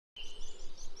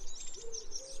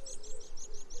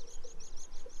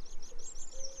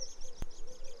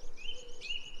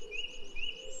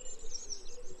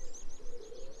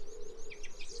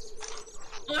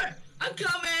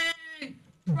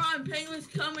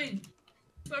mean,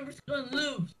 Swiper's gonna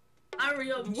lose.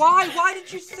 Why? Why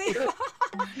did you say that?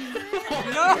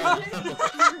 No!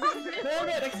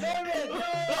 Experiment!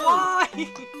 Why?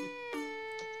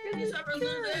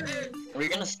 Are we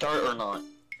gonna start or not?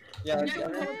 Yeah,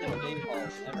 everyone gets to the debate hall.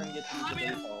 Everyone gets to the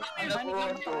debate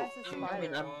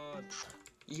hall.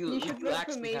 You should vote for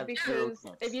actually me have because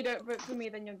zero if you don't vote for me,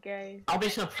 then you're gay. I'll be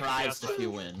surprised if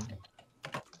you win.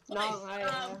 No,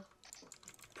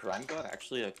 Prime got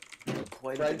actually a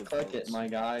quite a Right bit of click votes. it, my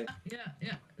guy. Yeah,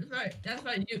 that's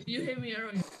right. You hit me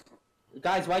earlier.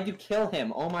 Guys, why'd you kill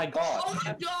him? Oh my god. Oh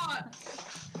my god!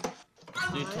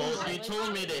 You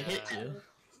told me to hit you.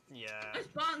 Yeah. I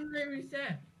spawned and they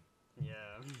reset. Yeah.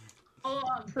 Oh,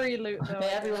 free loot though. Hey,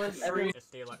 everyone. It's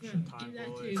the election time,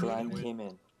 boys. Prime came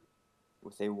in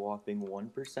with a whopping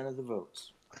 1% of the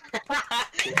votes.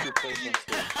 Take your place on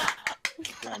stage.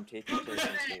 Prime, take your place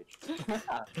on stage.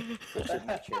 Sit in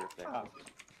the chair there.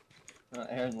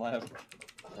 Aaron left.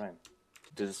 Prime,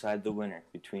 to decide the winner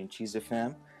between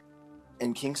Chisasfam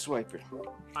and King Swiper.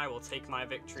 I will take my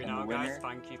victory And now, the winner- guys.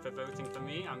 Thank you for voting for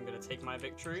me. I'm gonna take my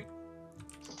victory.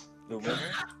 The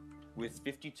winner, with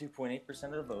 52.8%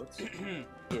 of the votes, is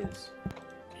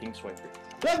King Swiper.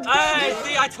 Hey,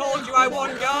 see, I told you I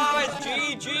won, guys.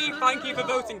 GG. Thank you for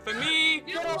voting for me.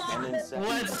 And then second,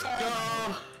 Let's go!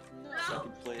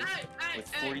 second place,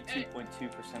 with 42.2% of the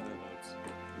votes,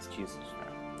 is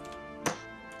Chisasfam.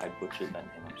 I butchered that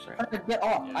name, I'm sorry. Get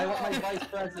off! I want my vice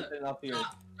president up here.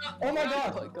 Oh my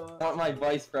god! I want my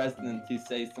vice president to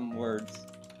say some words.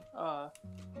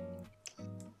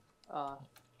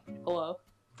 Hello.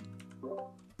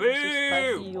 Boo!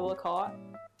 You look hot.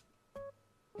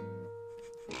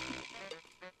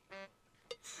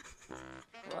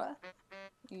 What?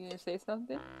 You gonna say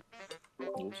something?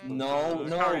 No,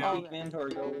 Sorry. Peak Mentor,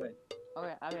 go away.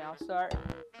 Okay, I'll start.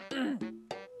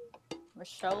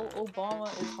 Michelle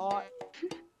Obama is hot.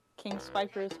 King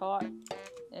Spiker is hot.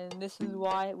 And this is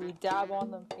why we dab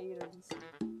on them haters.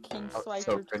 King Oh, so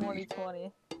Spiker cringy.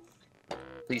 2020.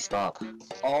 Please stop.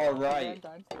 Alright,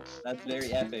 Done. that's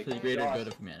very epic. For the greater Josh, good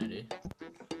of humanity.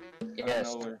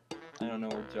 Yes. I don't know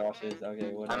where Josh is.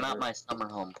 Okay, whatever. I'm at my summer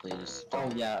home, please. Oh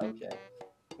yeah, okay.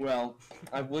 Well,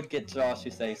 I would get Josh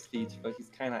to say a speech, but he's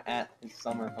kind of at his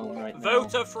summer home right now.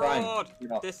 Voter fraud. Fine,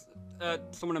 you're off. This,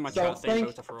 someone in my So, chat saying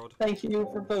voter fraud. Thank you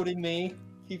for voting me,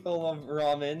 people of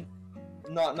Ramen.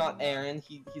 Not Aaron.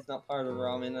 He's not part of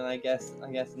Ramen, and I guess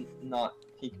not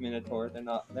Peak Minotaur. They're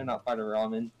not part of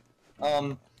Ramen.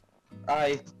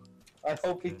 I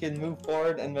hope we can move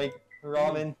forward and make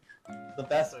Ramen the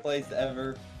best place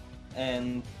ever.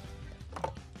 And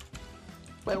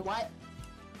Wait, what?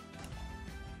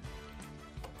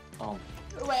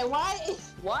 Wait, what?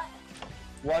 What?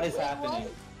 what is Wait, happening?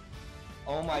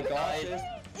 Oh my gosh!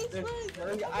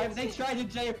 It's They tried to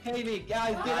JFK me,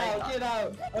 guys! Get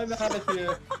out! I'm out of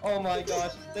here! Oh my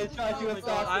gosh! They tried to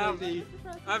assassinate me!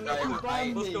 I have no Who clue.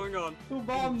 bombed What's me? going on? Who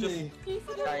bombed Just- me?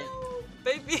 Guys,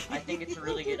 Baby! I think it's a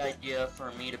really good idea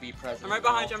for me to be president. I'm right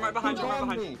behind you, I'm right behind Who you, I'm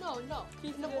right bombed behind you. me? No.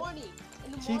 In the morning.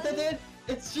 Cheetah did?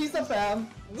 It's Chisasfam!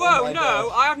 Whoa, Oh my no,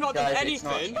 gosh. I have not done Guys, it's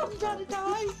not- anything. I'm gonna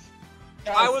die.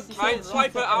 I was- Guys, right, kill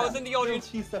Swiper, I was in the Chisasfam. audience.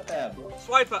 Kill Chisasfam.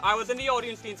 Swiper, I was in the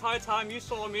audience the entire time. You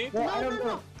saw me. Well, I don't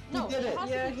know. No, He did it. has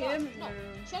Yeah, to be him. Josh. No,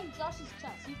 check Josh's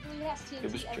chest. He really has TNT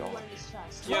It was everywhere Josh. in his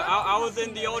chest. Yeah, I was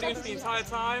in the audience the entire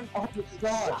time. Oh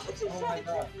gosh! Oh my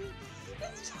god!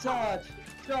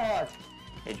 Josh!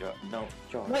 Hey, Josh. No,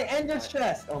 Josh. My Ender's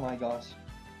chest! Oh my gosh!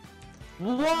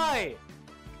 Why?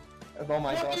 Oh my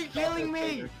Why gosh! are you killing Josh is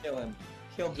me? bigger. Kill him!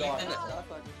 Kill Josh! Ethan,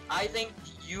 I think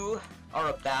you are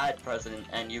a bad president,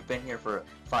 and you've been here for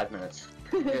 5 minutes.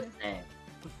 Just saying.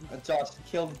 Josh,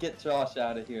 get Josh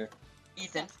out of here.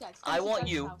 Ethan, Guys, I come to want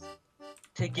Josh's you house.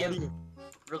 to give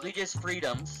religious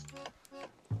freedoms.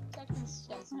 Check his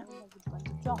chest. He has a bunch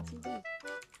of jobs.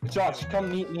 Josh, come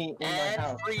meet me in my And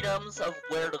house. freedoms of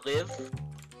where to live.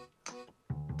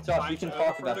 Josh, we Time can to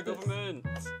talk overthrow about the this. government.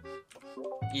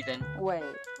 Ethan, Wait.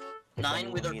 If 9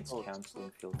 anyone with our needs votes.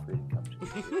 counseling, feel free to come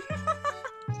to me.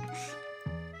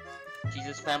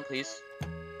 Chisasfam, please.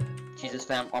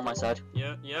 Chisasfam on my side.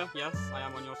 Yes, I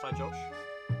am on your side, Josh.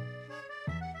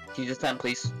 Chisasfam,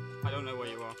 please. I don't know where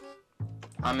you are.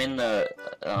 I'm in the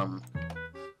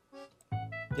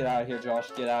Get out of here,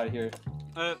 Josh. Get out of here.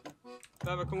 Beba,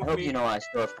 come I with hope me. you know I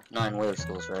still have 9 wither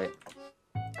schools, right?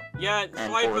 Yeah, And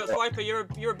Swiper, four- Swiper,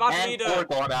 you're a bad And leader. 4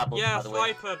 god apples, Yeah, by the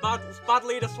way. Swiper, bad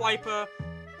leader, Swiper.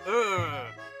 Ugh.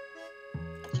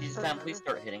 Chisasfam, please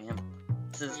start hitting him.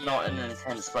 This is not an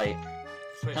intense fight.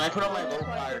 Switch. Can I put on my low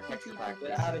fire texture pack, Get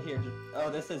please? out of here. Oh,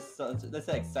 this is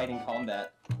exciting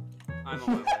combat. I'm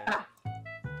on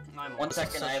my way. I'm on 1 my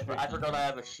second, I forgot I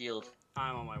have a shield.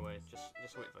 I'm on my way.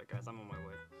 Just wait for it, guys. I'm on my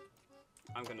way.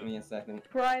 I'm Give gonna. me a second.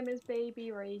 Prime is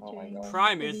baby raging. Oh my god.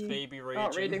 Prime is baby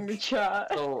Not reading raging. the chat.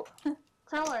 So,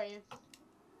 No worries.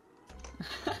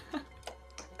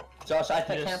 Josh, I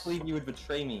Yes. can't believe you would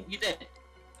betray me. you did.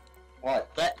 What?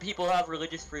 Let people have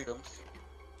religious freedoms.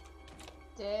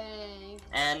 Dang.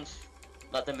 And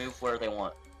let them move where they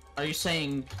want. Are you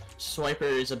saying Swiper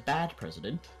is a bad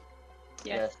president?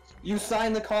 Yes. You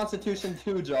signed the Constitution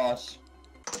too, Josh.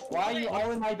 Why are you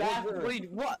all in my bathroom? Wait,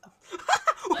 what?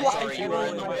 Why Why are are you you all all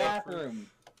in in my the bathroom?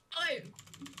 Okay.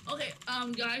 Okay.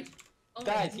 Guys. Okay,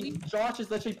 Guys, Josh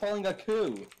is literally pulling a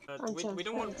coup. We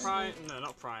don't want Prime. No,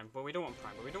 not Prime. But we don't want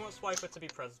Prime. But we don't want Swiper to be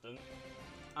president.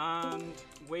 And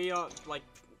we are like,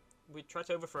 we try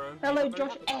to overthrow him. Hello, He's not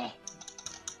Josh. very happy.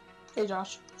 Hey,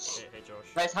 Josh. Hey, Josh.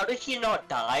 Guys, how did he not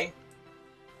die?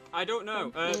 I don't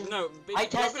know. No. I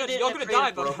tested it You're in gonna the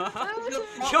die, trailer, but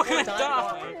bro. you're gonna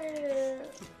die.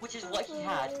 Which is what he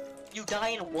had. You die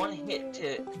in one hit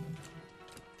to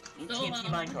TNT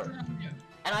minecart.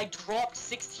 And I dropped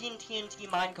 16 TNT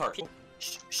minecarts.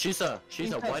 Shisa,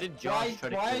 why did Josh try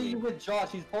to Why are kill you you? with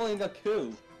Josh? He's pulling a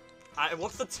coup.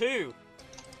 What's the two?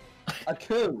 A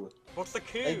coup. What's the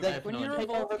coup? Like, have When no you idea.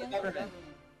 revolt Take over the against the government.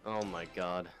 government. Oh my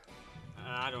god.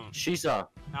 I don't. Shisa,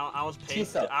 I was paid.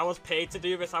 Chisa. I was paid to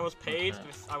do this. I was paid. Okay.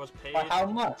 I was paid. But how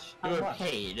much? You How were much?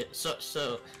 paid.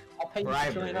 So I'll pay you to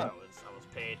bribery. join I up. was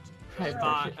paid.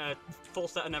 Right. Full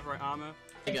set of netherite armor.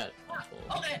 I got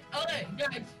Okay. Okay,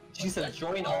 guys. She said,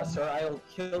 join us or I'll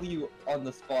kill you on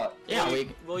the spot. Yeah,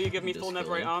 Will you give me full Just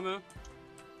netherite kidding. armor?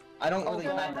 I don't Oh really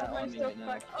god, have that my on me stuff right now.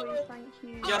 back, please, thank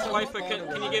you. Yes, Swiper.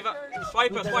 Can you give up?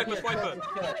 Swiper, Swiper,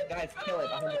 Swiper. Kill it, guys, kill it,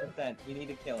 100%. We need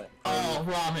to kill it. Oh,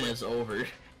 ramen is over.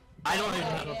 I don't even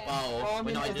have a Yeah. bow.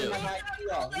 Wait, no, I Ramen is do. an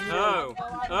idea. Oh.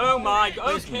 Oh my.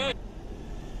 Okay.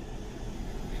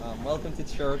 Welcome to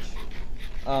church.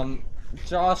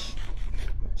 Josh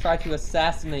tried to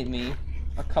assassinate me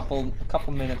a couple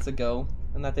minutes ago,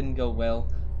 and that didn't go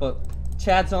well. But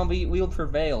Chad Zombie will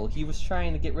prevail. He was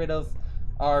trying to get rid of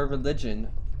our religion,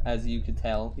 as you could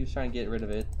tell. He was trying to get rid of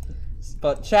it.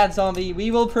 But Chad Zombie,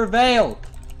 we will prevail.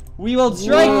 We will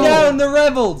strike down the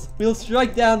rebels. We'll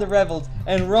strike down the rebels,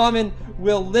 and ramen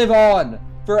will live on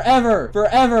forever,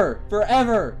 forever,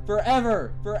 forever,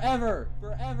 forever, forever,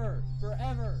 forever,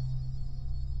 forever.